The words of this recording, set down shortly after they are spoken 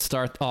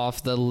start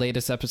off the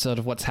latest episode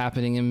of What's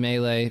Happening in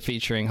Melee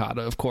featuring Hada.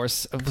 Of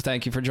course,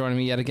 thank you for joining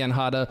me yet again,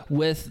 Hada,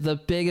 with the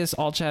biggest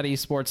All Chat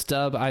Esports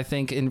dub, I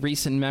think, in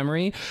recent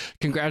memory.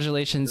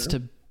 Congratulations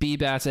to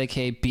B-Bats,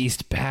 aka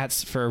Beast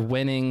Bats, for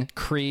winning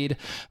Creed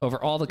over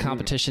all the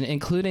competition,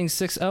 including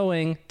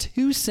 6-0ing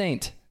to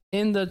Saint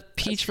in the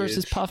Peach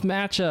versus Puff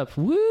matchup.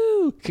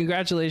 Woo!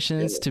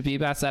 Congratulations to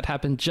B-Bats. That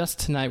happened just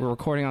tonight. We're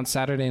recording on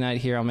Saturday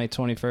night here on May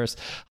 21st.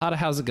 Hada,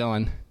 how's it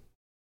going?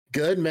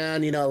 Good,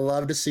 man. You know, I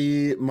love to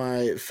see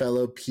my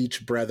fellow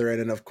Peach brethren,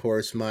 and of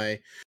course I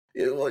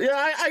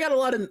got a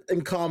lot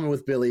in common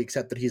with Billy,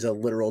 except that he's a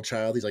literal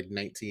child. He's like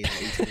 19,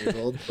 18 years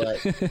old, but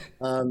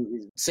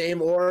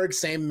same org,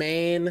 same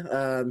main.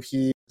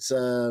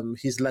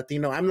 He's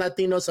Latino. I'm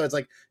Latino, so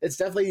it's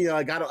definitely,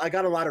 I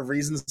got a lot of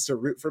reasons to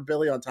root for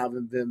Billy on top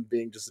of him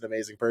being just an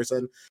amazing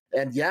person.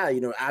 And yeah,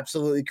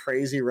 absolutely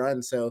crazy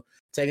run. So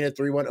taking a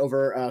 3-1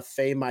 over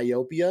Faye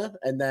Myopia,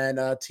 and then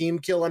team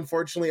kill,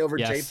 unfortunately, over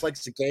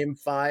J-Flex to game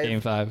 5.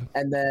 Game 5.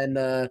 And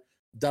then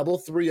double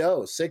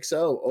 3-0,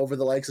 6-0 over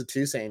the likes of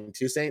Toussaint.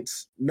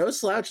 Toussaint's no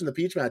slouch in the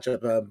Peach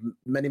matchup.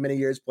 Many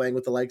years playing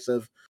with the likes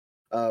of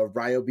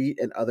Ryobeat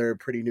and other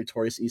pretty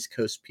notorious East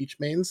Coast Peach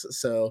mains.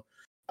 So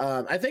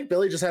I think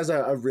Billy just has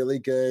a really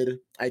good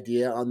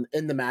idea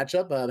in the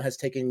matchup. Has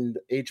taken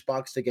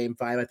HBox to game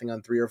 5, I think,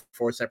 on 3 or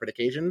 4 separate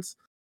occasions.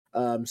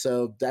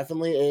 So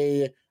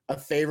definitely a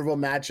favorable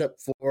matchup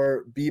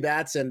for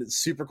B-Bats, and it's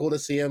super cool to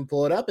see him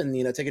pull it up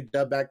and take a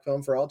dub back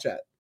home for All Chat.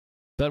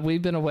 But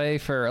we've been away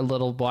for a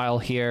little while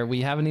here.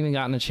 We haven't even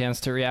gotten a chance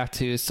to react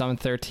to Summit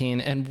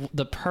 13, and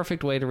the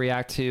perfect way to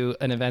react to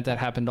an event that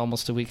happened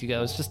almost a week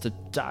ago is just to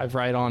dive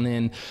right on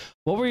in.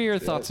 What were your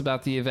thoughts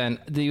about the event?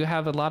 You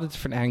have a lot of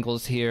different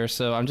angles here,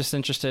 so I'm just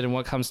interested in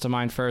what comes to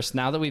mind first,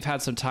 now that we've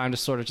had some time to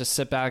sort of just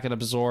sit back and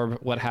absorb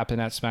what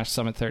happened at Smash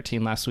Summit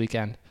 13 last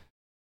weekend.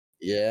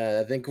 Yeah,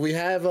 I think we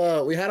had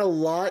a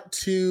lot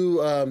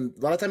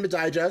of time to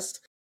digest.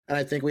 And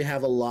I think we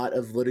have a lot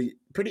of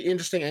pretty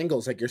interesting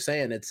angles, like you're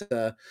saying. It's,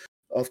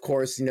 of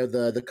course,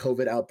 the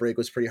COVID outbreak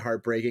was pretty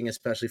heartbreaking,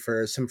 especially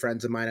for some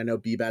friends of mine. I know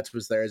B-Bats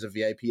was there as a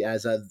VIP,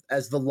 as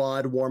the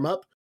LOD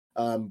warm-up.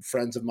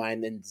 Friends of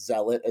mine and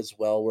Zealot as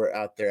well were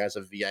out there as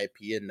a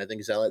VIP, and I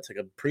think Zealot took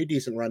a pretty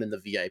decent run in the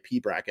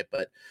VIP bracket,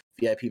 but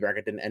VIP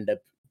bracket didn't end up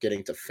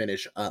getting to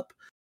finish up.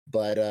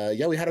 But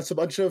we had a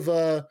bunch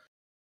of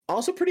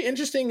also pretty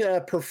interesting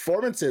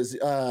performances.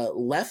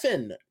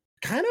 Leffen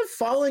kind of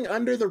falling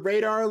under the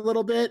radar a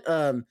little bit.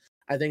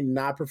 I think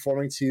not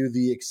performing to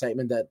the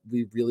excitement that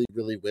we really,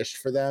 really wished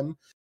for them.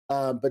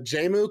 But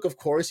Jmook, of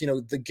course,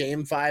 the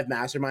Game 5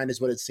 mastermind is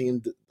what it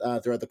seemed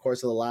throughout the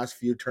course of the last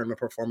few tournament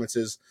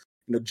performances,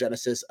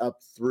 Genesis up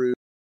through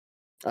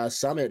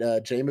Summit.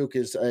 Jmook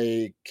is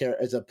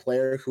a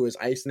player who is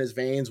ice in his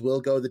veins, will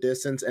go the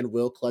distance, and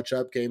will clutch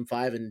up Game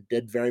 5, and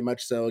did very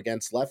much so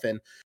against Leffen.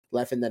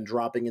 Leffen then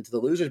dropping into the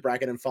losers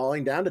bracket and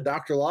falling down to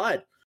Dr.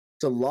 Lod.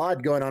 So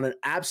Lod going on an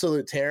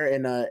absolute tear,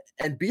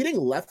 and beating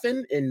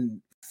Leffen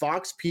in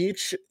Fox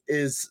Peach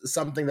is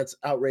something that's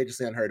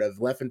outrageously unheard of.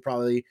 Leffen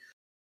probably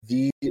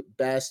the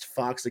best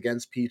Fox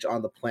against Peach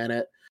on the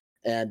planet.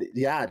 And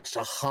yeah, just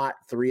a hot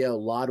 3-0.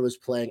 Lod was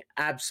playing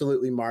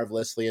absolutely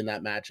marvelously in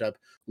that matchup.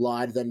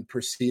 Lod then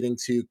proceeding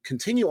to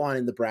continue on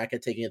in the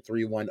bracket, taking a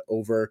 3-1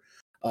 over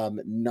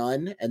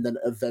None, and then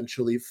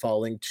eventually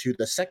falling to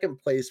the second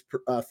place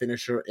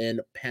finisher in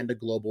Panda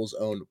Global's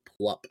own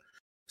Plup.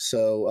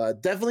 So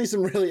definitely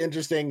some really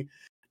interesting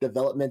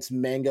developments.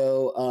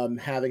 Mango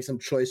having some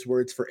choice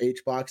words for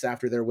HBox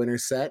after their winner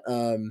set.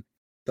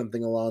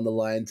 Something along the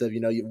lines of,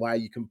 why are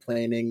you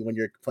complaining when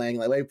you're playing?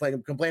 Like, why are you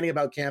complaining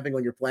about camping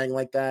when you're playing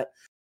like that,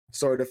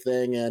 sort of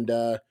thing. And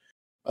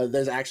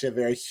there's actually a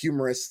very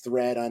humorous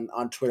thread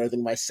on Twitter. I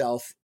think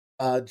myself,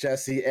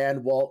 Jesse,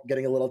 and Walt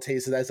getting a little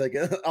taste of that. It's like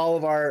all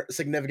of our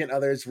significant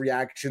others'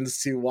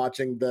 reactions to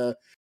watching the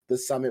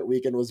Summit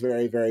weekend was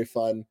very, very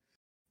fun.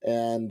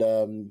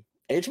 And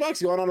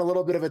HBox going on a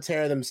little bit of a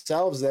tear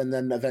themselves, and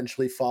then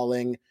eventually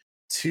falling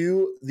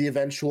to the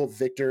eventual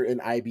victor in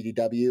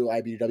IBDW.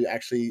 IBDW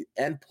actually,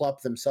 and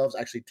Plup themselves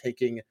actually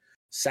taking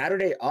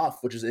Saturday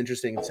off, which is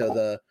interesting.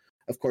 So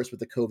of course, with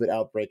the COVID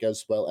outbreak,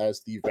 as well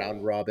as the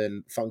round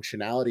robin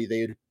functionality, they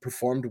had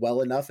performed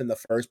well enough in the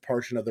first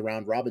portion of the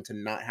round robin to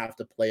not have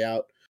to play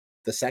out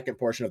the second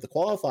portion of the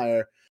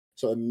qualifier.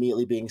 So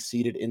immediately being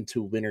seeded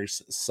into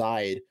winner's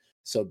side.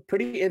 So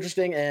pretty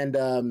interesting,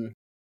 and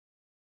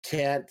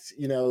can't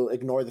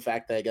ignore the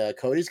fact that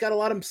Cody's got a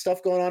lot of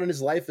stuff going on in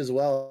his life as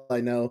well.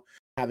 I know,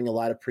 having a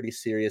lot of pretty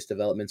serious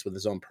developments with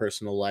his own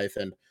personal life,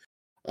 and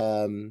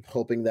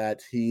hoping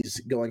that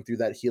he's going through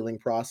that healing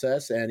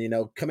process, and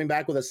coming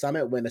back with a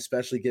Summit win,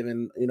 especially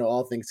given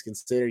all things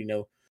considered.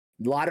 A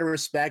lot of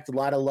respect, a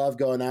lot of love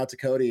going out to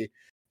Cody,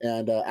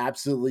 and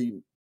absolutely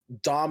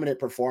dominant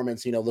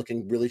performance.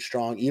 Looking really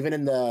strong, even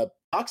in the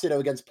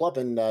Oxido against Plup,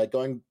 and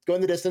going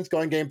the distance,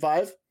 going Game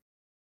 5.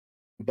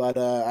 But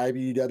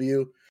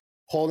IBDW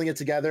holding it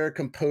together,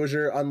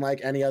 composure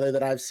unlike any other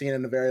that I've seen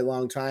in a very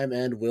long time,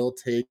 and will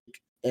take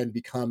and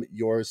become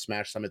your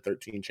Smash Summit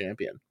 13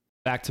 champion.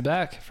 Back to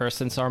back, first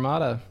since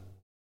Armada.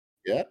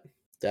 Yep.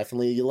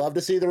 Definitely, you love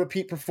to see the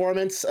repeat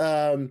performance.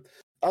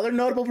 Other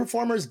notable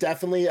performers,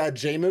 definitely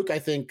Jmook. I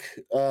think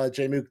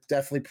Jmook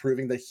definitely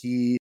proving that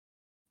he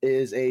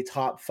is a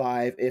top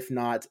 5, if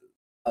not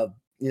a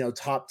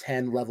top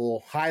 10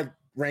 level, high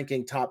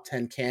ranking top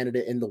 10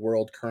 candidate in the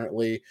world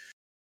currently.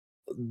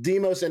 The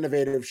most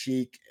innovative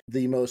Sheik,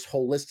 the most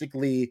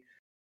holistically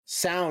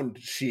sound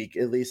Sheik,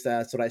 at least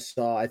that's what I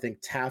saw. I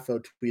think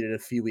Tafo tweeted a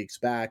few weeks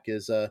back,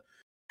 is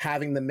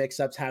having the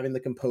mix-ups, having the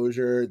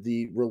composure,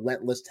 the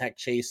relentless tech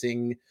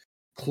chasing,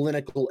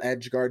 clinical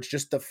edge guards,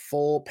 just the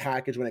full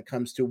package when it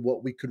comes to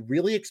what we could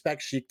really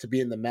expect Sheik to be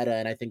in the meta.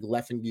 And I think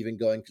Leffen even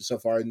going so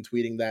far and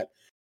tweeting that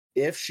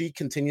if she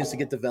continues to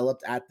get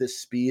developed at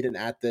this speed and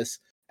at this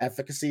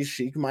efficacy,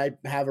 Sheik might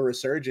have a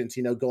resurgence.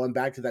 Going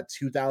back to that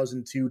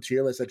 2002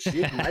 tier list, that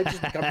Sheik might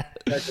just become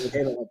the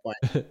game at one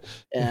point.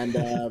 And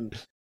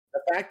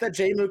the fact that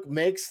Jmook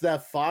makes the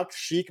Fox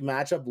Sheik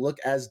matchup look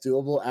as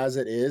doable as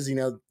it is,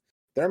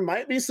 there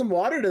might be some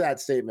water to that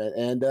statement.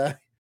 And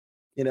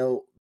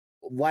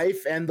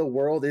life and the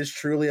world is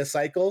truly a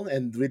cycle,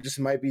 and we just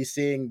might be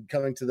seeing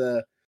coming to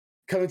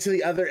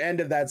the other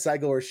end of that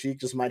cycle where Sheik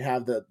just might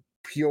have the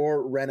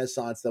pure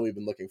renaissance that we've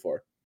been looking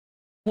for.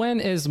 When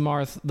is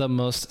Marth the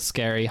most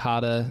scary,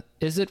 Hada?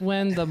 Is it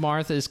when the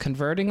Marth is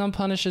converting on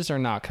punishes or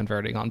not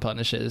converting on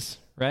punishes,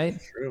 right?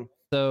 True.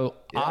 So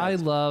yeah. I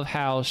love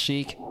how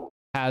Sheik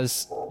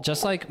has,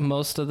 just like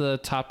most of the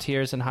top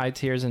tiers and high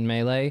tiers in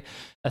Melee,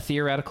 a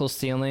theoretical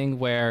ceiling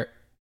where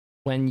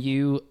when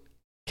you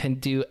can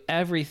do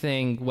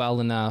everything well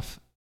enough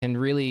and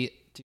really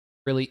do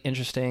really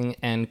interesting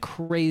and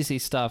crazy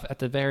stuff at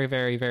the very,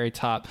 very, very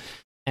top.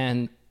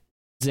 And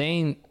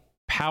Zain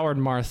powered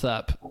Marth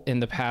up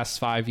in the past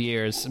 5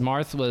 years.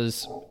 Marth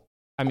was,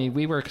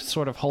 we were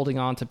sort of holding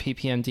on to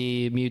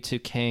PPMD,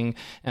 Mewtwo King,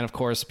 and of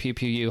course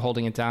PewPew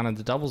holding it down in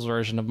the doubles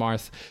version of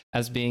Marth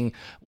as being,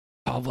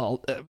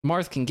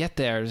 Marth can get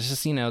there. It's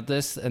just,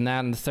 this and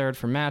that and the third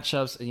for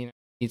matchups.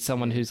 Need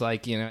someone who's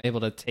like, able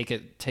to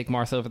take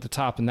Marth over the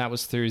top, and that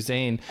was through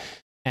Zain.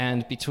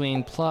 And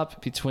between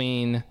Plup,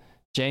 between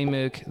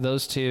Jmook,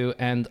 those two,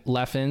 and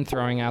Leffen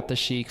throwing out the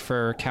Sheik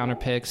for counter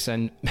picks,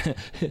 and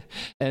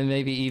and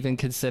maybe even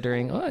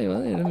considering,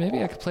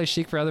 maybe I could play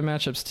Sheik for other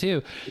matchups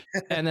too.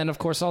 And then of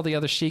course all the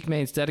other Sheik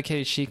mains,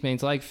 dedicated Sheik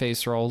mains like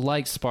Face Roll,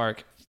 like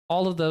Spark,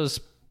 all of those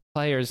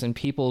players and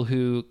people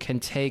who can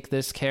take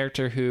this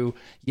character who,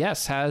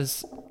 yes,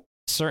 has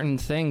certain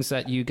things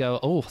that you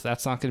go,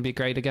 that's not going to be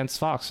great against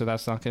Fox, or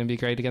that's not going to be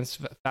great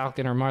against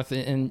Falcon or Martha,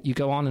 and you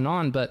go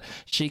on, but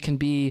she can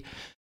be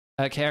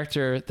a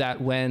character that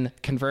when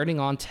converting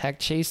on tech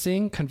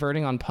chasing,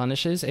 converting on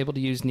punishes, able to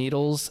use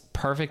needles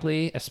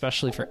perfectly,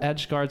 especially for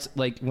edge guards.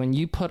 Like when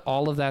you put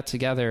all of that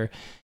together,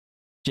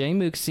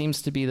 Jmook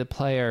seems to be the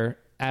player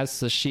as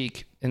the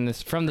Sheik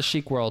from the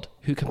Sheik world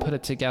who can put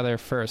it together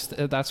first.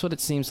 That's what it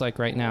seems like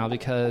right now,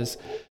 because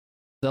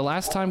the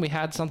last time we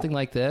had something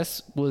like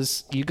this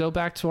was, you go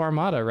back to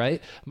Armada,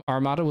 right?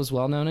 Armada was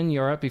well known in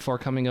Europe before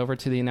coming over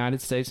to the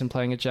United States and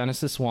playing at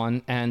Genesis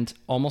 1 and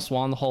almost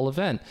won the whole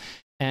event.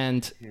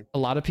 And a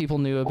lot of people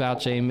knew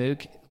about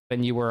Jmook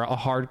when you were a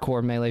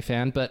hardcore Melee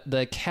fan, but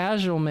the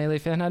casual Melee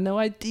fan had no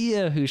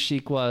idea who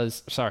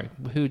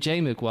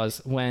Jmook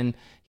was when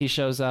he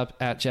shows up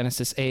at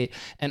Genesis 8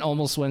 and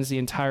almost wins the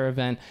entire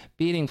event,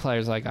 beating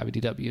players like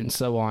IBDW and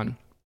so on.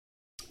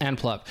 And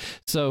Plup.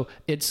 So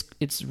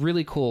it's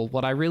really cool.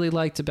 What I really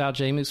liked about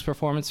Jmook's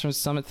performance from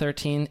Summit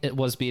 13, it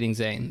was beating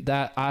Zain.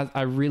 That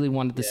I really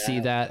wanted to see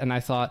that, and I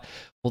thought,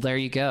 well, there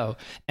you go.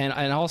 And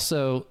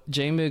also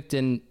Jmook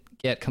didn't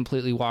get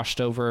completely washed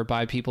over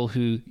by people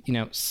who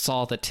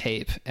saw the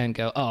tape and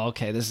go, oh,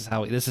 okay, this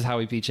is how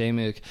we beat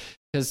Jmook.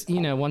 Because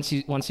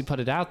once you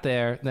put it out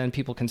there, then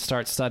people can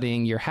start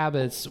studying your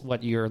habits,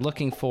 what you're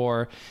looking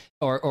for,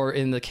 or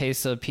in the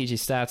case of PG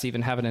Stats,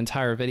 even have an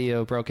entire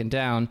video broken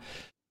down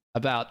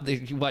about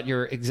what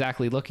you're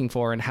exactly looking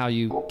for and how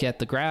you get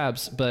the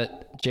grabs.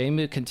 But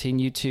Jmook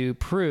continued to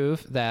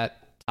prove that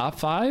top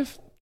 5,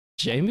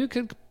 Jmook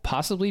could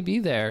possibly be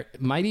there,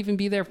 might even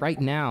be there right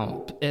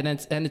now. And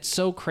it's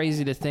so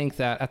crazy to think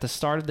that at the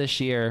start of this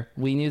year,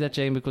 we knew that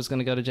Jmook was going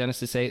to go to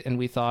Genesis 8, and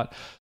we thought,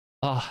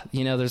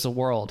 there's a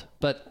world.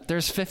 But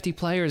there's 50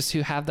 players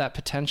who have that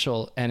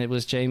potential, and it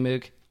was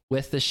Jmook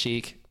with the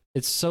Sheik.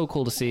 It's so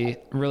cool to see.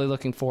 I'm really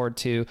looking forward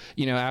to,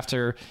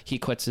 after he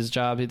quits his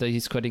job,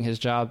 he's quitting his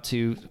job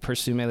to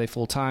pursue Melee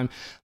full time.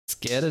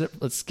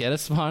 Let's get a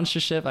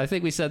sponsorship. I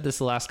think we said this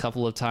the last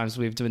couple of times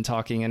we've been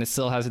talking, and it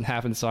still hasn't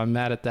happened, so I'm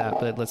mad at that.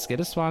 But let's get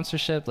a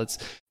sponsorship. Let's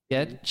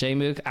get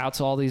Jmook out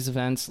to all these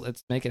events.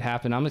 Let's make it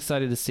happen. I'm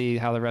excited to see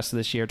how the rest of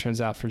this year turns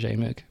out for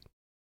Jmook.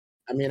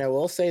 I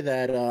will say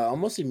that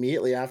almost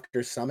immediately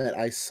after Summit,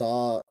 I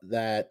saw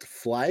that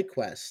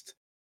FlyQuest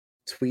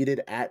tweeted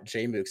at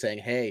Jmook saying,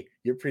 "Hey,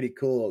 you're pretty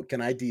cool.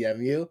 Can I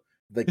DM you?"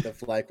 Like the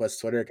FlyQuest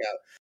Twitter account.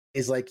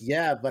 He's like,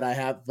 "Yeah,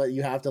 but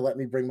you have to let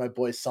me bring my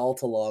boy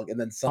Salt along." And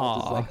then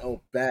Salt is like,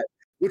 "Oh, bet."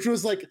 Which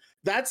was like,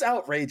 that's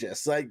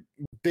outrageous. Like,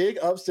 big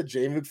ups to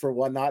Jmook for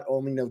not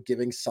only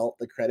giving Salt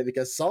the credit,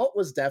 because Salt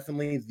was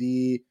definitely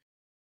the,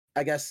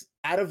 I guess,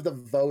 out of the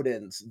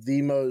vote-ins,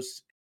 the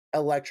most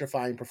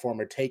electrifying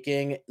performer,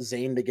 taking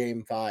Zayn to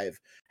game 5,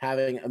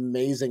 having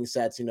amazing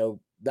sets,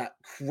 that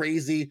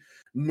crazy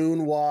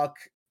moonwalk,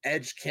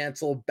 edge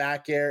cancel,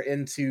 back air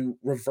into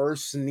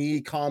reverse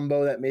knee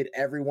combo that made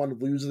everyone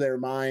lose their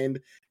mind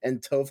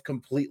and Toph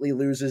completely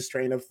lose his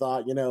train of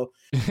thought.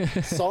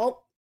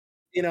 Salt,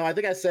 I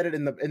think I said it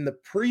in the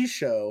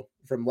pre-show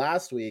from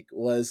last week,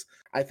 was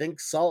I think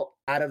Salt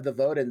out of the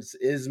Vodens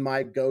is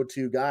my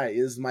go-to guy,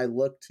 is my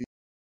look to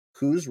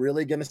who's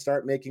really going to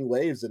start making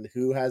waves and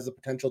who has the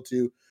potential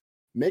to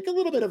make a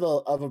little bit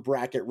of a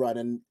bracket run.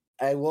 And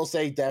I will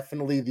say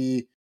definitely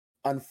the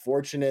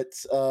unfortunate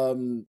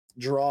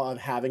draw of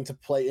having to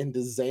play into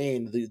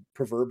Zayn, the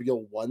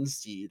proverbial 1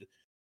 seed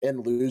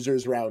in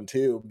losers round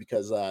 2,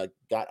 because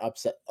got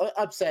upset.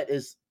 Upset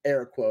is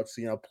air quotes,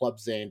 Plub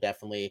Zayn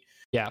definitely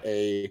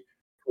a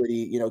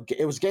pretty,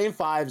 it was game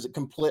 5's a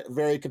complete,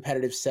 very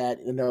competitive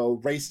set, literal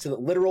race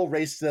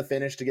to the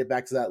finish to get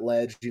back to that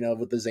ledge,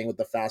 with the Zayn with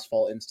the fast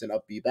fall instant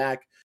up B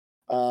back.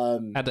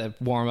 Had to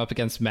warm up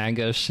against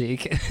Mango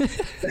Sheik.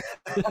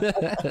 That's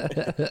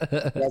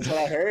what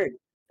I heard.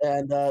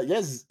 And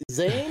yes,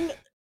 Zayn,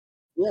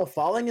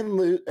 falling in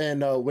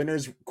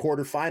winners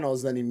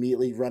quarterfinals, then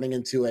immediately running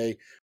into a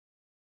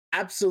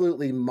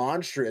absolutely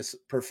monstrous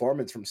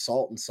performance from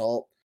Salt. And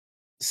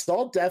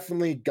Salt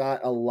definitely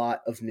got a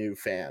lot of new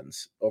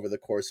fans over the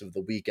course of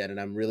the weekend, and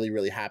I'm really,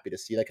 really happy to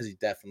see that because he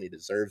definitely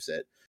deserves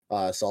it.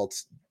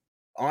 Salt's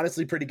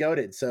honestly pretty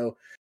goated. So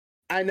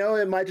I know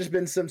it might just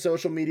been some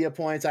social media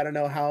points. I don't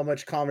know how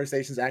much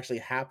conversation's actually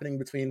happening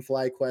between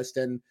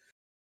FlyQuest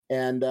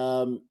and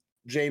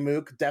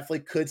Jmook.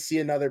 Definitely could see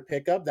another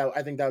pickup.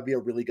 I think that would be a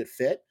really good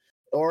fit.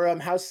 Or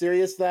how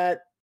serious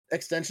that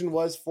extension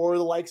was for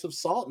the likes of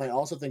Salt. And I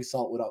also think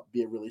Salt would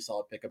be a really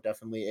solid pickup.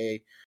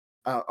 Definitely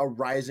a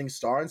rising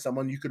star and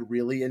someone you could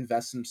really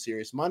invest some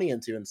serious money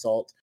into. And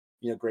Salt,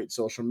 great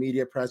social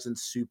media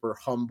presence, super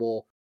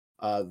humble,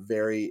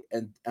 very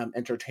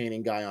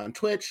entertaining guy on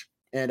Twitch.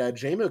 And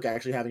Jmook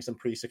actually having some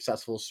pretty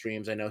successful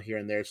streams. I know here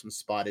and there some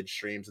spotted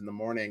streams in the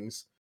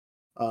mornings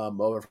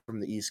over from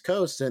the East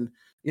Coast. And,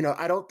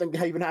 I don't think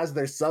he even has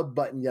their sub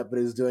button yet, but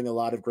is doing a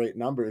lot of great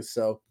numbers.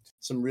 So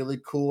some really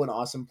cool and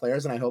awesome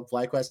players. And I hope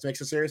FlyQuest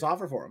makes a serious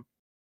offer for him.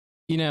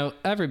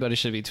 Everybody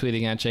should be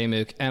tweeting at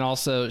Jmook. And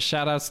also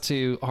shout outs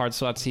to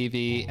HardSwap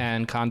TV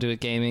and Conduit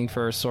Gaming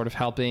for sort of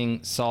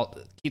helping Salt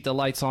keep the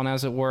lights on,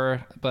 as it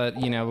were. But,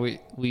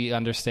 we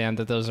understand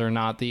that those are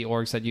not the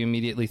orgs that you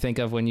immediately think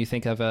of when you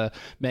think of a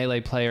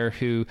Melee player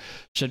who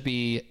should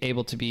be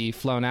able to be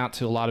flown out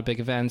to a lot of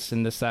big events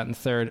and this, that, and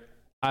third.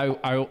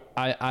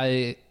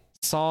 I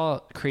saw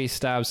Chris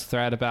Stab's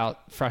thread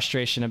about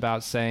frustration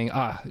about saying,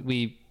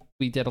 we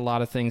did a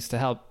lot of things to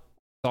help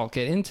Salt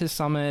get into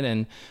Summit,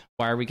 and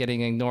why are we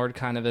getting ignored,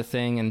 kind of a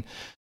thing. And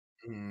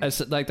that's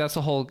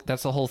a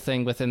whole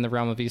thing within the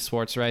realm of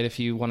esports, right? If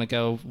you want to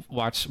go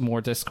watch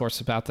more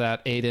discourse about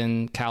that,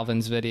 Aiden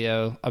Calvin's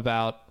video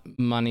about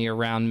money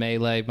around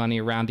Melee,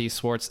 money around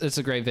esports, it's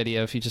a great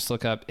video. If you just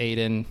look up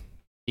Aiden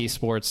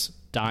esports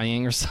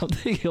dying or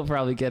something, you'll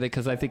probably get it,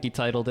 because I think he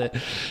titled it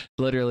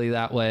literally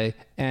that way.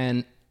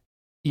 And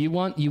you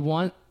want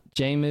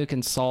Jmook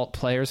and Salt,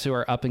 players who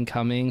are up and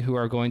coming, who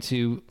are going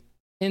to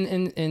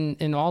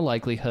in all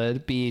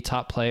likelihood be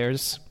top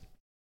players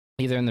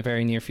either in the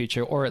very near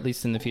future or at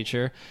least in the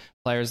future.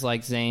 Players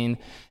like Zayn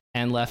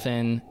and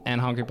Leffen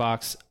and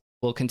Hungrybox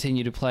will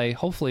continue to play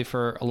hopefully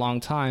for a long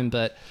time,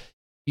 but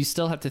you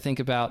still have to think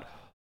about,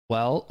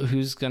 well,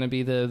 who's going to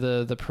be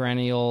the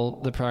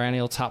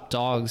perennial top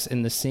dogs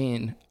in the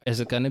scene? Is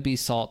it going to be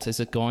Salt? Is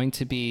it going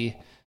to be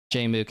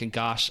Jmook? And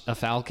gosh, a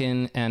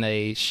Falcon and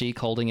a Sheik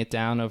holding it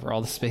down over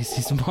all the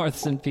Spaceys,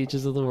 Marths, and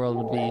Peaches of the world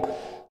would be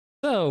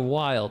so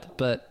wild.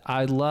 But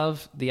I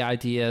love the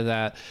idea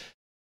that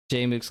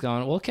Jmook's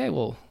going, well, okay,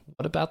 well,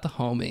 what about the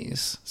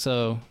homies?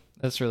 So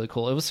that's really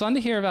cool. It was fun to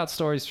hear about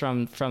stories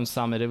from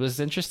Summit. It was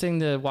interesting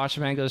to watch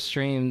Mango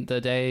stream the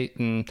day,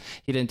 and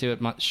he didn't do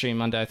it stream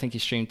Monday. I think he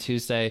streamed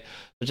Tuesday,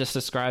 but just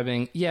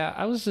describing,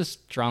 I was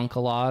just drunk a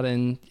lot,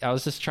 and I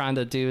was just trying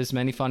to do as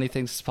many funny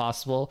things as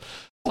possible,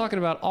 talking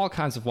about all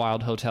kinds of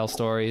wild hotel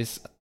stories,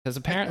 because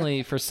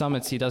apparently for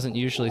Summits, he doesn't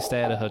usually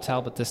stay at a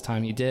hotel, but this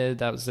time he did.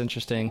 That was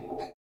interesting.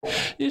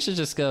 You should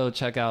just go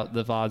check out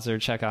the VODs or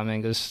check out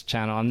Mango's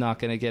channel. I'm not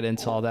going to get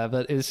into all that,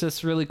 but it's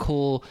just really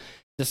cool.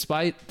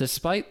 Despite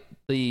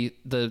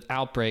the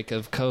outbreak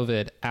of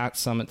COVID at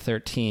Summit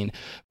 13,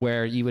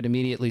 where you would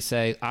immediately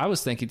say, I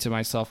was thinking to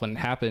myself when it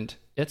happened,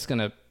 it's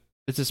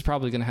just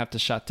probably going to have to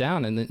shut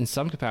down in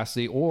some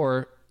capacity,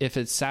 or if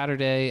it's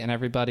Saturday and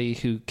everybody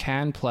who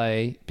can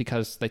play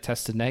because they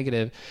tested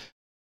negative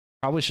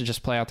probably should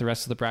just play out the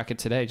rest of the bracket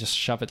today, just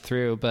shove it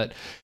through. But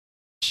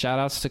shout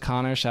outs to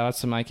Connor, shout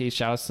outs to Mikey,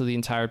 shout outs to the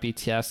entire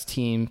BTS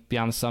team,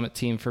 Beyond the Summit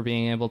team, for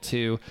being able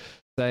to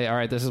say, all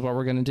right, this is what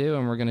we're going to do,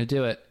 and we're going to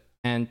do it,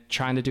 and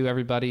trying to do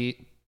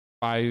everybody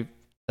by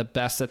the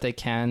best that they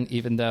can,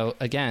 even though,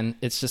 again,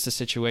 it's just a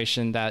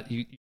situation that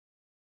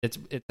it's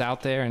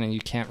out there and you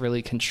can't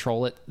really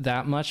control it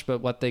that much. But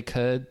what they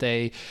could,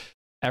 they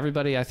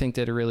everybody I think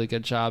did a really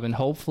good job, and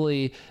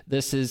hopefully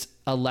this is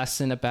a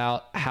lesson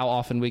about how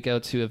often we go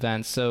to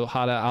events. So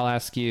Hada, I'll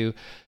ask you,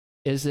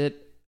 is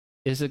it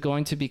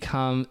going to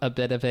become a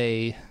bit of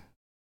a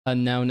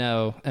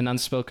no, an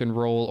unspoken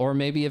rule, or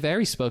maybe a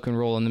very spoken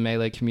rule in the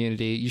Melee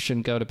community? You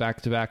shouldn't go to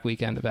back-to-back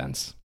weekend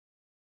events.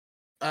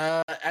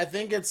 I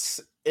think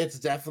it's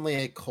definitely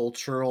a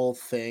cultural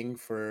thing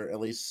for at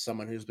least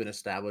someone who's been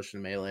established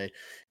in Melee.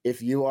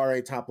 If you are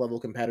a top level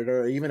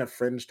competitor, or even a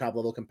fringe top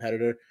level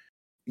competitor,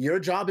 your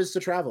job is to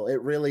travel.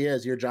 It really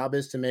is. Your job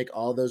is to make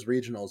all those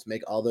regionals,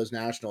 make all those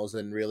nationals,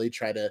 and really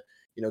try to,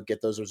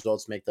 get those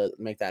results, make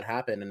that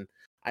happen. And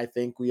I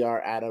think we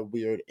are at a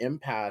weird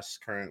impasse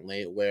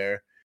currently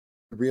where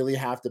we really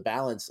have to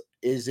balance,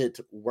 is it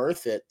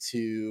worth it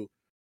to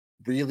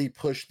really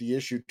push the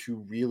issue, to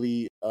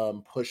really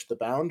push the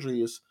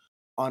boundaries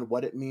on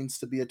what it means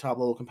to be a top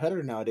level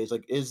competitor nowadays?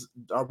 Like,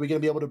 are we going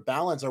to be able to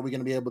balance? Are we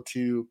going to be able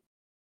to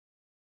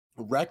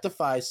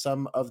rectify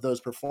some of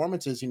those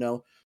performances,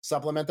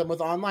 supplement them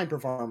with online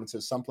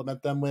performances,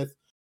 supplement them with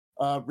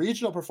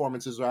regional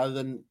performances, rather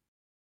than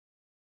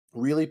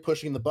really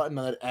pushing the button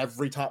that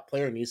every top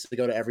player needs to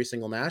go to every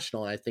single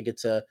national? And I think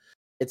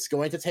it's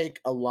going to take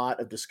a lot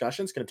of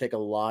discussion. It's going to take a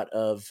lot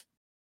of,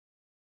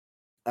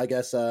 I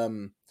guess,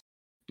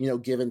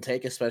 give and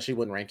take, especially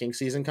when ranking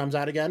season comes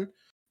out again.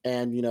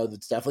 And,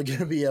 it's definitely going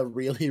to be a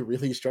really,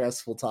 really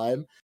stressful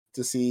time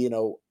to see,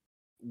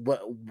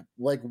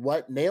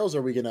 what nails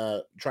are we going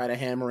to try to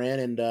hammer in,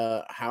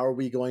 and how are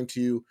we going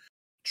to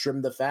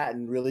trim the fat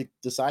and really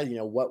decide,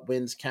 what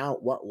wins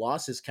count, what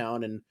losses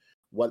count, and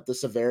what the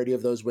severity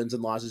of those wins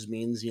and losses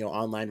means,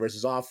 online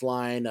versus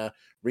offline,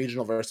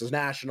 regional versus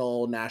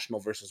national,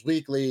 national versus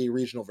weekly,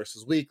 regional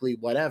versus weekly,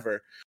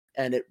 whatever.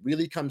 And it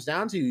really comes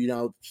down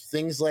to,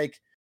 things like,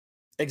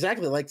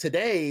 exactly like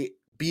today,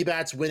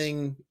 BBAT's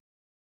winning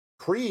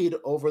Creed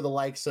over the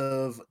likes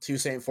of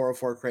Toussaint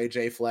 404, Cray,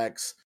 J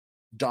Flex,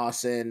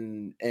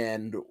 Dawson,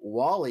 and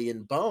Wally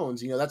and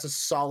Bones. That's a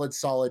solid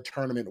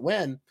tournament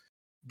win.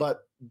 But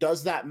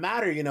does that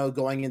matter,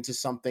 going into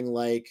something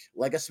like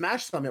a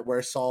Smash Summit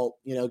where Salt,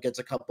 gets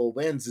a couple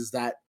wins? Is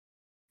that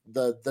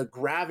the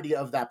gravity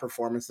of that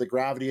performance, the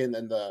gravity and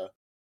the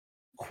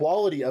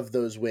quality of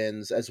those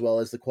wins, as well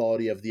as the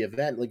quality of the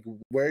event? Like,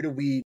 where do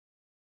we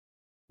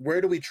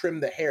trim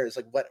the hairs?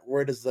 Like,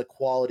 where does the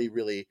quality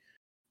really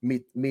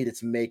meet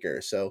its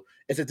maker? So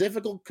it's a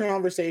difficult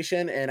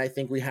conversation, and I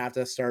think we have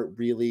to start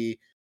really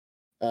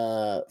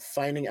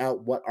finding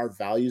out what our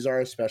values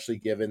are, especially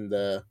given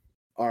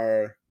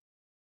our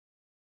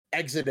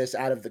exodus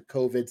out of the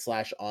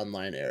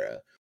COVID/online era.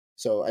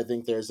 So I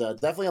think there's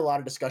definitely a lot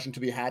of discussion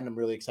to be had, and I'm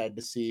really excited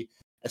to see,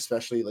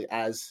 especially like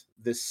as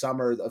this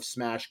summer of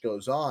Smash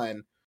goes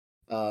on,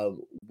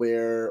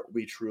 where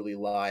we truly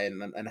lie,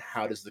 and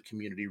how does the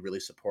community really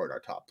support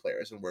our top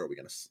players, and where are we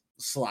going to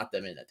slot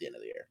them in at the end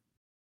of the year?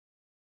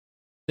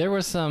 There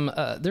was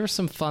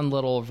some fun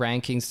little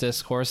rankings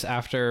discourse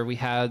after we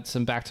had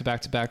some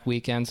back-to-back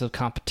weekends of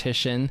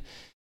competition.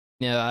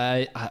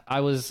 I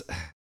was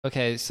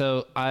okay.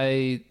 So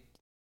I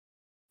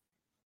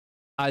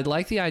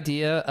like the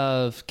idea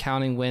of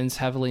counting wins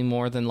heavily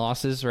more than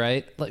losses,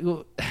 right? Like,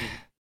 well,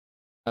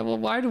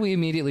 why do we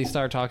immediately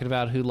start talking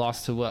about who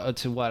lost to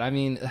what? I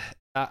mean,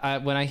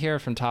 when I hear it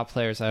from top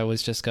players, I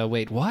always just go,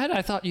 wait, what?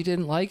 I thought you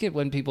didn't like it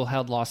when people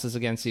held losses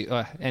against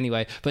you.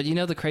 Anyway, but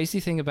the crazy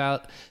thing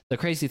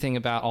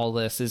about all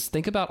this is,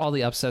 think about all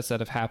the upsets that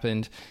have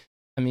happened.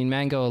 I mean,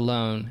 Mango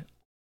alone,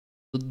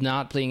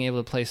 not being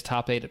able to place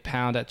top 8 at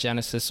Pound, at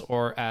Genesis,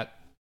 or at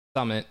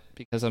Summit,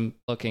 because I'm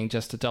looking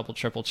just to double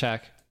triple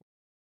check.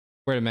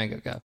 Where did Mango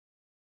go?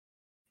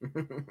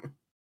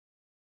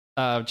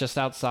 Just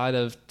outside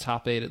of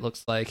top 8, it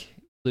looks like,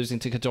 losing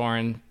to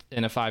Kadoran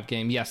in a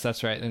 5-game. Yes,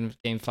 that's right. In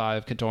game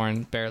 5,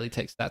 Kadoran barely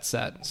takes that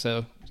set.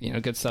 So,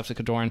 good stuff to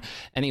Kadoran.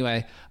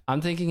 Anyway,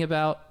 I'm thinking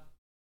about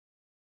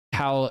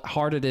how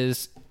hard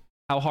it's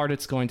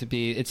going to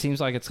be. It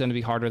seems like it's going to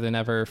be harder than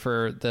ever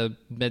for the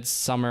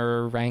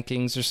midsummer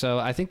rankings or so.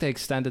 I think they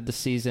extended the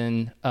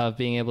season of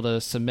being able to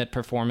submit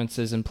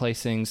performances and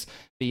placings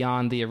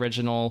beyond the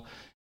original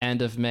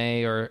end of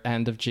May or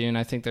end of June.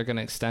 I think they're going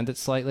to extend it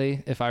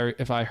slightly, if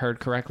I heard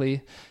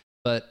correctly,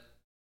 but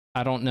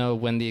I don't know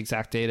when the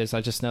exact date is.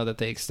 I just know that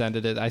they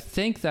extended it. I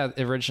think that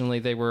originally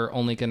they were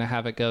only going to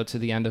have it go to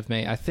the end of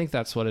May. I think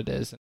that's what it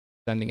is,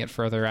 extending it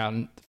further out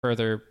and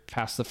further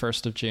past the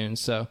 1st of June.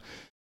 So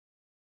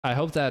I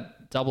hope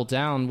that Double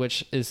Down,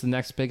 which is the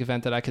next big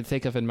event that I could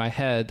think of in my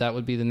head, that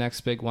would be the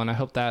next big one. I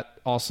hope that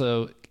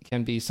also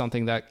can be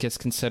something that gets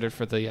considered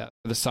for the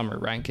summer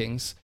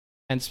rankings.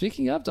 And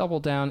speaking of Double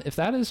Down, if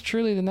that is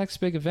truly the next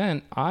big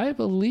event, I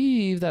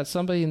believe that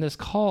somebody in this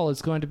call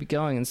is going to be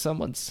going, and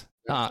someone's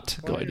not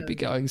going to be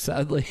going,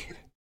 sadly.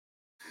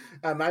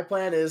 My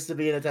plan is to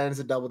be in attendance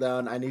at Double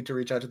Down. I need to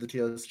reach out to the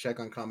TOs to check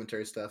on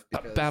commentary stuff.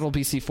 Because Battle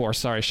BC4.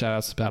 Sorry, shout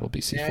outs to Battle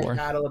BC4. And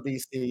Battle of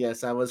BC,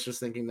 yes. I was just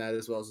thinking that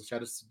as well. So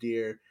shout outs to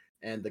Deer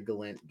and the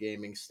Gallant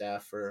Gaming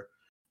staff for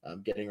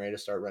getting ready to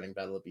start running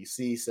Battle of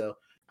BC. So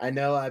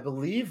I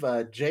believe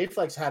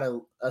JFlex had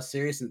a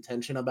serious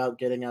intention about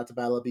getting out to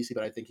Battle of BC,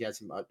 but I think he had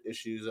some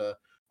issues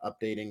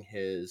updating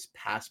his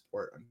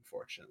passport,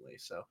 unfortunately.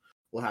 So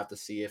we'll have to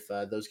see if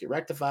those get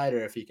rectified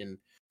or if he can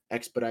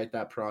expedite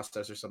that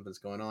process or something's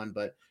going on.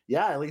 But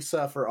yeah, at least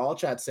for all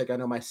chat's sake, I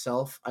know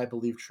myself, I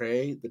believe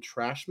Trey, the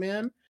Trash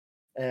Man,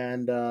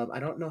 and I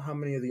don't know how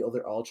many of the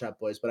other all chat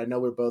boys, but I know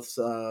we're both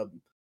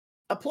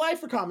apply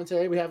for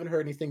commentary. We haven't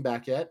heard anything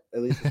back yet,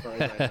 at least as far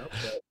as I know.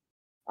 But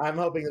I'm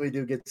hoping that we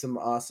do get some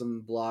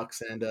awesome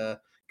blocks and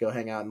go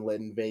hang out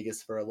in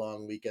Vegas for a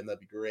long weekend.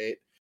 That'd be great.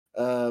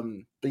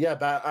 But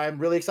yeah, I'm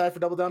really excited for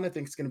Double Down. I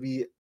think it's going to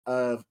be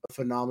a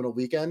phenomenal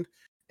weekend.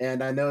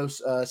 And I know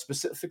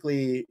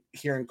specifically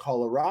here in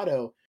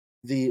Colorado,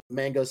 the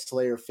Mango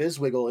Slayer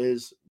Fizzwiggle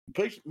is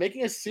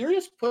making a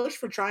serious push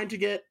for trying to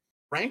get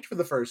ranked for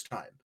the first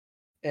time.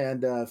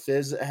 And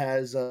Fizz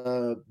has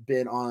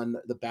been on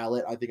the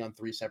ballot, I think, on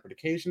 3 separate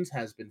occasions,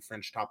 has been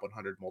French top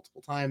 100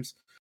 multiple times.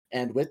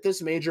 And with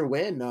this major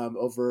win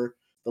over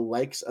the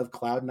likes of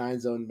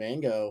Cloud9's own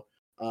Mango,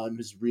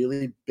 has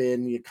really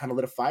been kind of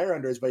lit a fire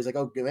under his butt. He's like,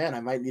 oh man, I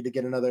might need to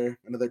get another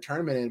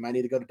tournament in. Might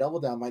need to go to Double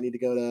Down. Might need to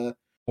go to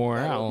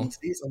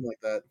BC, something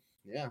like that.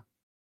 Yeah.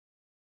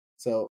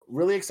 So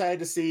really excited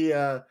to see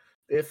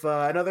if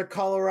another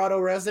Colorado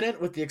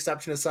resident, with the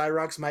exception of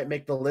Cyrox, might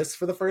make the list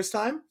for the first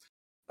time.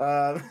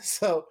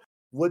 So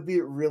would be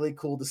really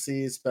cool to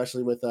see,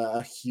 especially with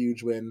a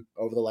huge win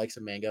over the likes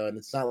of Mango. And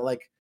it's not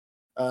like,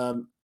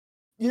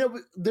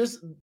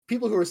 there's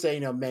people who are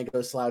saying,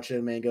 Mango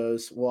slouching,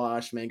 Mango's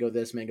wash, Mango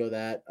this, Mango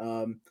that.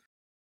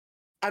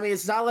 I mean,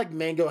 it's not like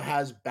Mango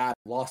has bad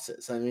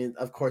losses. I mean,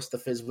 of course, the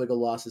Fizzwiggle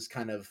loss is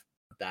kind of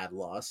a bad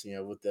loss,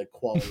 with the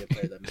quality of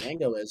player that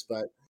Mango is.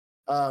 But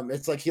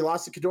it's like he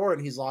lost to Kador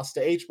and he's lost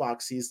to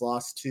HBox. He's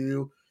lost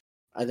to,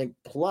 I think,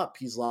 Plup.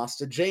 He's lost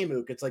to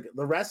Jmook. It's like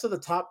the rest of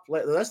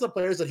the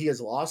players that he has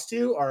lost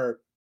to are,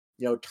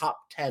 top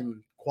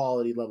 10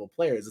 quality level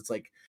players. It's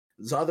like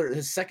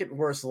his second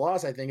worst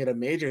loss, I think, at a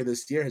major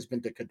this year has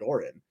been to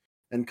Kadoran.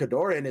 And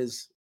Kadoran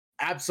is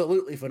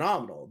absolutely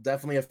phenomenal.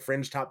 Definitely a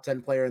fringe top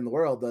 10 player in the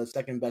world, the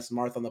second best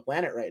Marth on the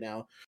planet right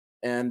now.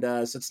 And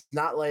so it's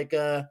not like,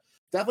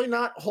 definitely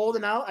not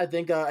holding out. I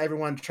think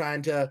everyone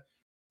trying to,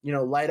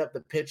 light up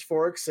the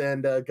pitchforks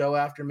and go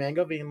after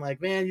Mango, being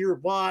like, man, you're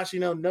washed,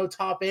 no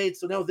top 8,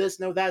 so no this,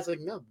 no that. It's like,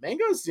 no,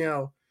 Mango's,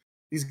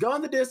 he's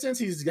gone the distance.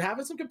 He's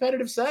having some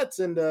competitive sets,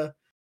 and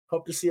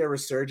hope to see a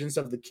resurgence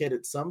of the kid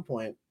at some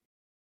point.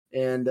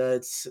 And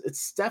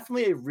it's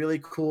definitely a really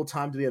cool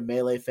time to be a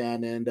Melee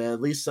fan, and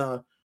at least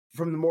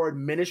from the more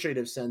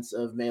administrative sense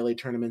of Melee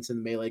tournaments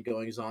and Melee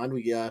goings on,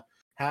 we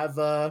have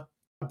a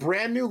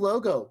brand new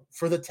logo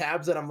for the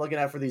tabs that I'm looking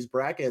at for these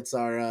brackets.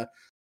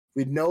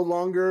 We no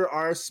longer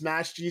are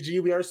Smash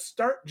GG, we are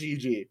Start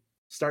GG.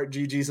 Start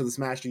GG, so the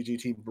Smash GG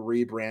team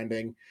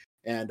rebranding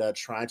and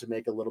trying to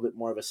make a little bit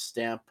more of a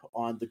stamp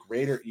on the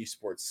greater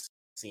esports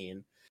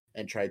scene,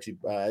 and try to,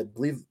 I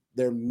believe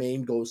their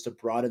main goal is to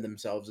broaden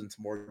themselves into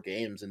more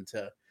games and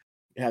to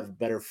have a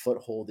better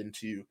foothold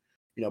into,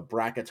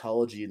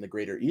 bracketology in the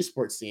greater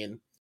esports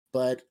scene.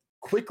 But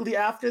quickly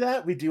after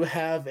that, we do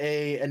have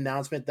a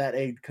announcement that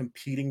a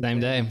competing same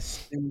day.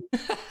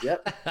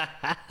 Yep.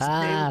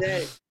 Same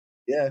day.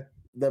 Yeah.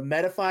 The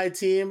Metafy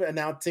team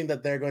announcing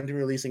that they're going to be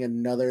releasing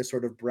another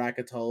sort of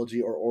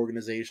bracketology or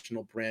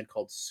organizational brand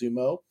called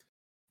Sumo.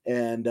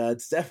 And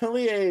it's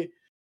definitely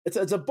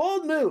it's a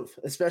bold move,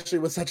 especially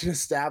with such an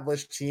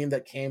established team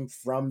that came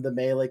from the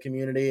Melee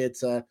community.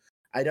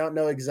 I don't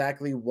know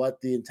exactly what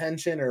the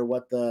intention or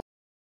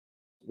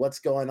what's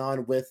going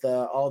on with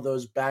all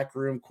those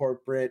backroom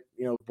corporate,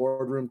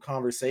 boardroom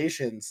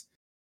conversations,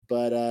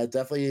 but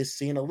definitely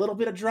seeing a little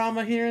bit of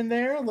drama here and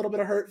there, a little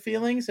bit of hurt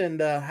feelings, and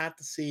have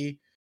to see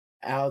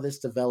how this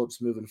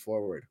develops moving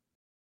forward.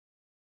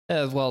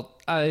 Well,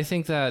 I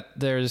think that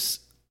there's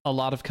a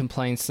lot of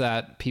complaints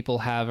that people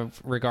have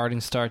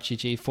regarding Start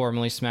GG,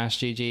 formerly Smash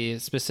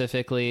GG.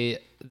 Specifically,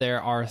 there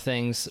are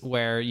things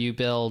where you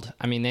build.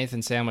 I mean,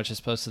 Nathan Sandwich has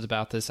posted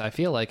about this. I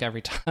feel like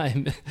every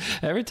time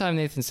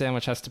Nathan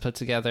Sandwich has to put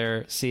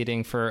together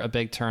seeding for a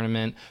big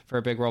tournament, for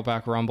a big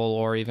Rollback Rumble,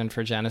 or even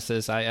for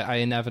Genesis, I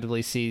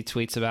inevitably see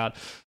tweets about,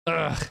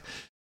 ugh,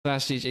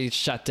 Smash GG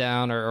shut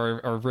down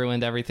or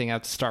ruined everything. I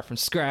have to start from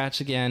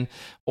scratch again,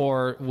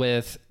 or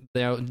with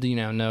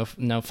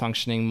no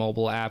functioning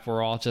mobile app.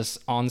 We're all just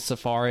on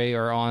Safari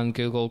or on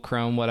Google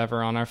Chrome,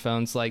 whatever, on our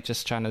phones, like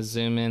just trying to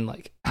zoom in,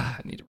 like I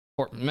need to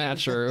report my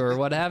match or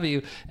what have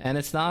you, and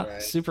it's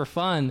not super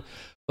fun.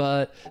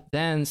 But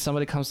then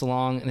somebody comes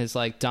along and is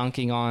like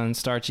dunking on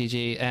Start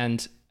GG,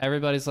 and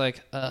everybody's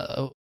like,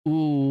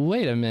 ooh,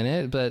 wait a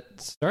minute, but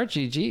Start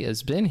GG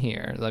has been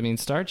here. I mean,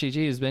 Start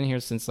GG has been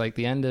here since like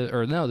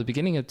the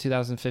beginning of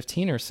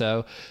 2015 or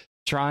so,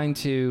 trying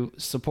to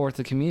support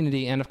the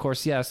community and, of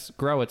course, yes,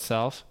 grow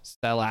itself,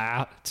 sell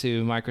out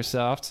to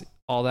Microsoft,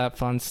 all that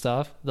fun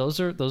stuff. Those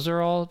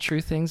are all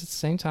true things at the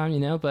same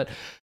time, but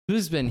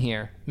who's been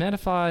here,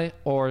 Metafy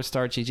or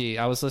Start GG?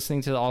 I was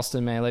listening to the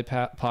Alston Melee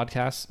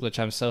podcast, which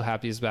I'm so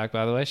happy is back,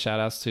 by the way. Shout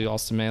outs to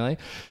Alston Melee.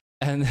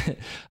 And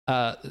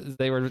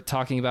they were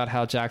talking about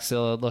how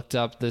Jaxilla looked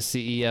up the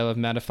CEO of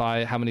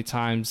Medify, how many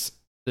times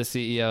the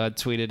CEO had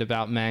tweeted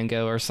about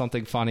Mango or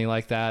something funny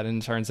like that,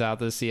 and it turns out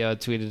the CEO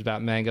had tweeted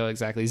about Mango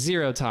exactly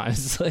 0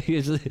 times.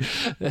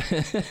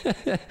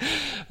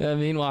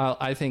 Meanwhile,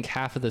 I think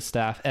half of the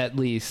staff, at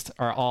least,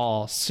 are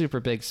all super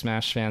big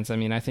Smash fans. I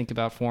mean, I think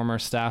about former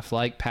staff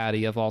like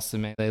Patty of Also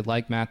Melee,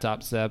 like Matt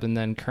Dopzeb, and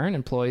then current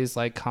employees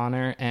like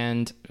Connor,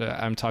 and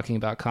I'm talking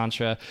about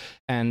Contra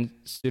and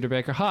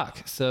Studebaker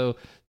Hawk. So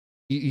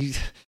these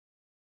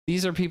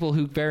are people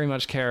who very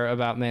much care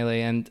about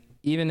Melee, and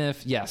even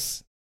if,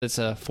 yes, it's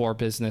a for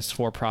business,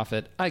 for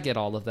profit, I get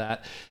all of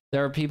that.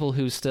 There are people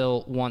who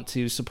still want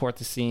to support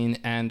the scene,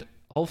 and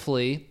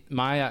hopefully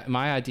my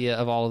idea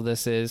of all of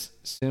this is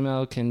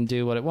Sumo can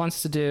do what it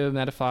wants to do.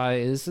 Medify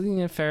is, you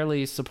know,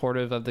 fairly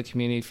supportive of the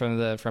community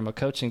from a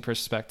coaching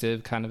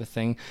perspective, kind of a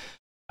thing.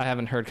 I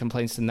haven't heard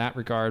complaints in that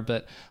regard,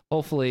 but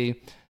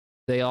hopefully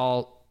they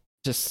all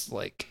just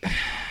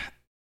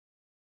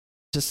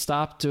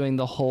stop doing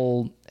the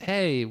whole,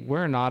 hey,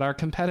 we're not our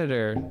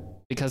competitor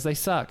because they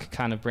suck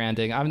kind of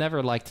branding. I've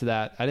never liked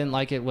that. I didn't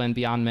like it when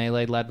Beyond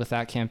Melee led with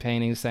that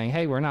campaigning, saying,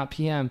 hey, we're not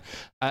PM.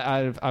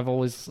 I've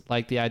always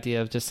liked the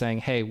idea of just saying,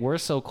 hey, we're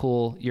so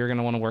cool, you're going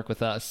to want to work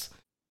with us.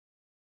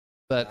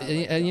 But,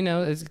 you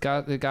know, it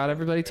got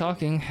everybody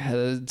talking.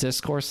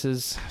 Discourse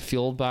is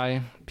fueled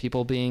by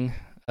people being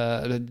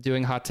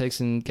doing hot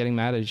takes and getting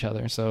mad at each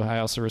other. So I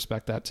also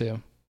respect that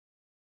too.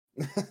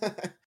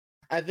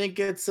 I think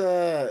it's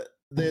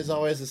there's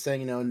always a saying,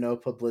 you know, no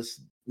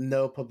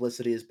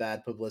publicity is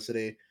bad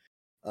publicity,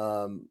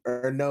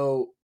 or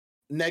no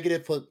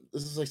negative.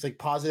 This is like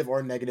positive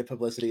or negative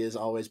publicity is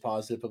always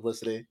positive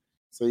publicity.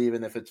 So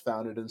even if it's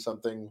founded in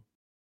something,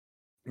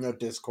 you know,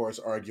 discourse,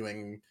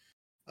 arguing,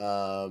 you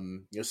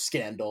know,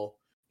 scandal,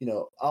 you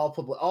know,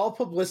 all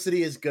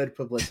publicity is good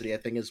publicity, I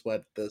think is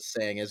what the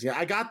saying is. Yeah,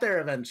 I got there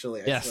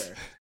eventually. I swear.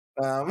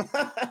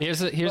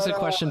 Here's a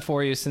question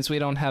for you. Since we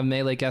don't have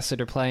Melee Guesser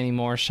to play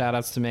anymore,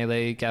 shoutouts to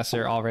Melee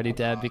Guesser, already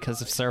dead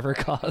because of server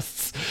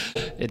costs.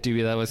 It do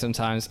be that way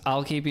sometimes.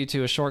 I'll keep you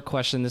to a short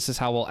question. This is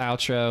how we'll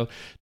outro.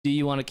 Do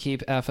you want to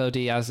keep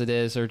FOD as it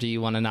is, or do you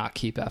want to not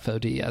keep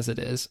FOD as it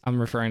is? I'm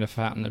referring to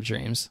Fountain of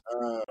Dreams.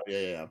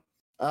 Yeah.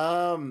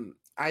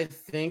 I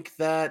think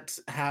that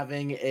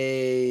having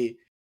a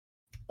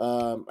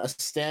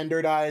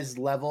standardized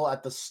level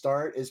at the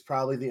start is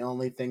probably the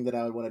only thing that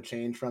I would want to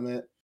change from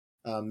it.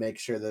 Make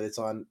sure that it's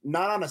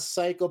not on a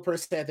cycle per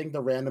se. I think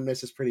the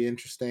randomness is pretty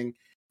interesting,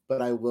 but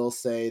I will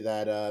say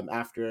that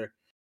after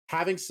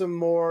having some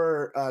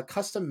more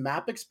custom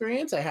map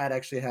experience, I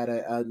actually had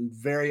a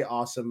very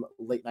awesome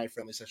late night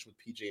friendly session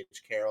with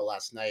PGH Carroll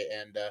last night,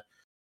 and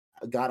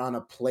got on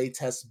a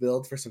playtest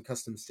build for some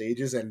custom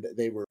stages, and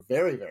they were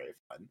very, very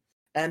fun.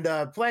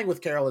 And playing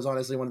with Carroll is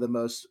honestly one of the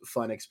most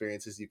fun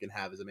experiences you can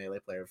have as a Melee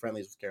player.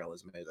 Friendlies with Carroll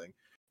is amazing.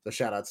 So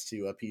shout outs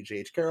to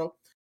PGH Carroll.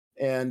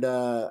 And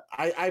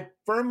I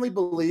firmly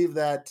believe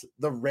that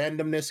the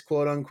randomness,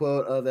 quote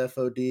unquote, of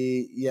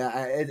FOD,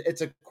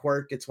 it's a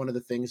quirk. It's one of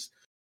the things.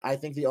 I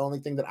think the only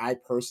thing that I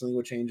personally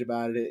would change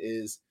about it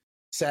is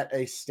set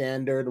a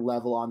standard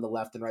level on the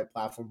left and right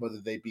platform, whether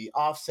they be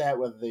offset,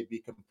 whether they be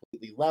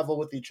completely level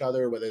with each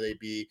other, whether they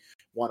be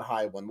one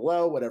high, one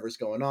low, whatever's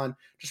going on.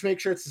 Just make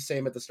sure it's the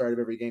same at the start of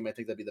every game. I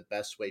think that'd be the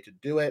best way to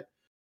do it.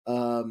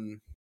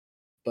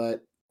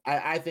 But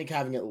I think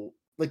having it,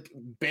 like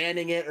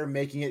banning it or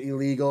making it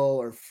illegal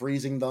or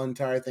freezing the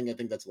entire thing, I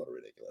think that's a little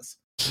ridiculous.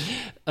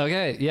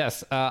 Okay,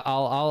 yes,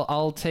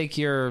 I'll take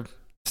your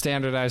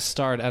standardized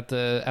start at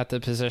the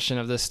position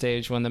of this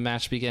stage when the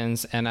match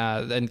begins,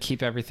 and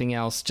keep everything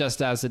else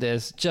just as it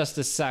is, just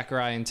as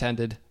Sakurai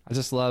intended. I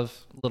just love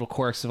little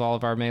quirks of all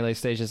of our Melee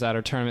stages that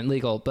are tournament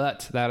legal.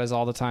 But that is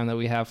all the time that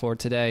we have for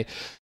today.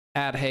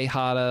 At Hey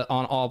Hada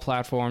on all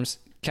platforms.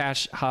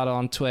 Catch Hada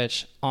on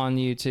Twitch, on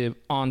YouTube,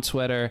 on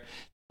Twitter,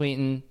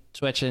 tweeting,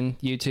 twitching,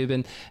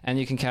 YouTubing, and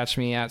you can catch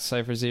me at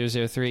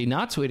Cypher003,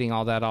 not tweeting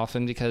all that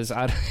often because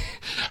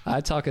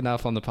I talk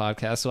enough on the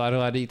podcast, so why do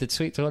I need to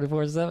tweet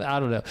 24/7? I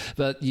don't know.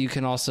 But you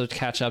can also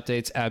catch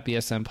updates at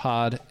BSM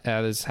Pod.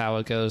 That is how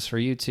it goes for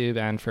YouTube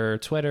and for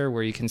Twitter,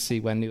 where you can see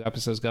when new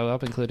episodes go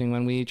up, including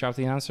when we drop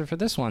the answer for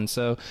this one.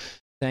 So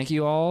thank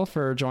you all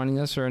for joining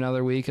us for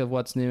another week of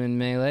What's New in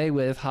Melee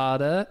with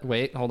Hada.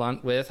 Wait, hold on.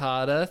 With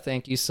Hada.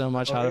 Thank you so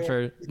much, Hada,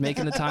 for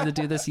making the time to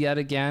do this yet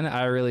again.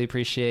 I really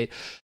appreciate.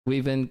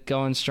 We've been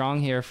going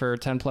strong here for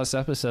 10 plus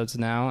episodes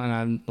now, and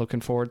I'm looking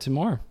forward to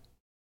more.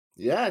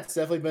 Yeah, it's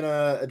definitely been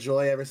a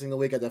joy every single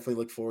week. I definitely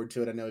look forward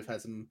to it. I know we've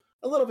had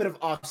a little bit of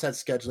offset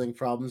scheduling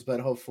problems, but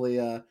hopefully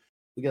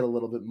we get a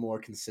little bit more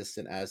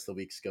consistent as the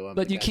weeks go on.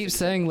 But you keep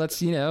saying, let's,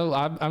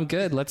 I'm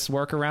good. Let's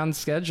work around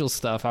schedule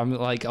stuff. I'm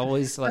like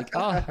always like,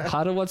 oh,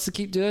 Hada wants to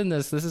keep doing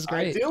this. This is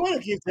great. I do want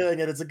to keep doing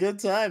it. It's a good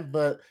time.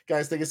 But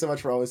guys, thank you so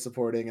much for always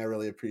supporting. I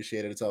really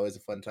appreciate it. It's always a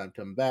fun time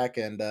coming back.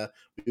 And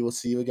we will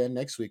see you again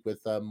next week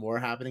with more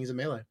happenings in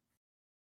Melee.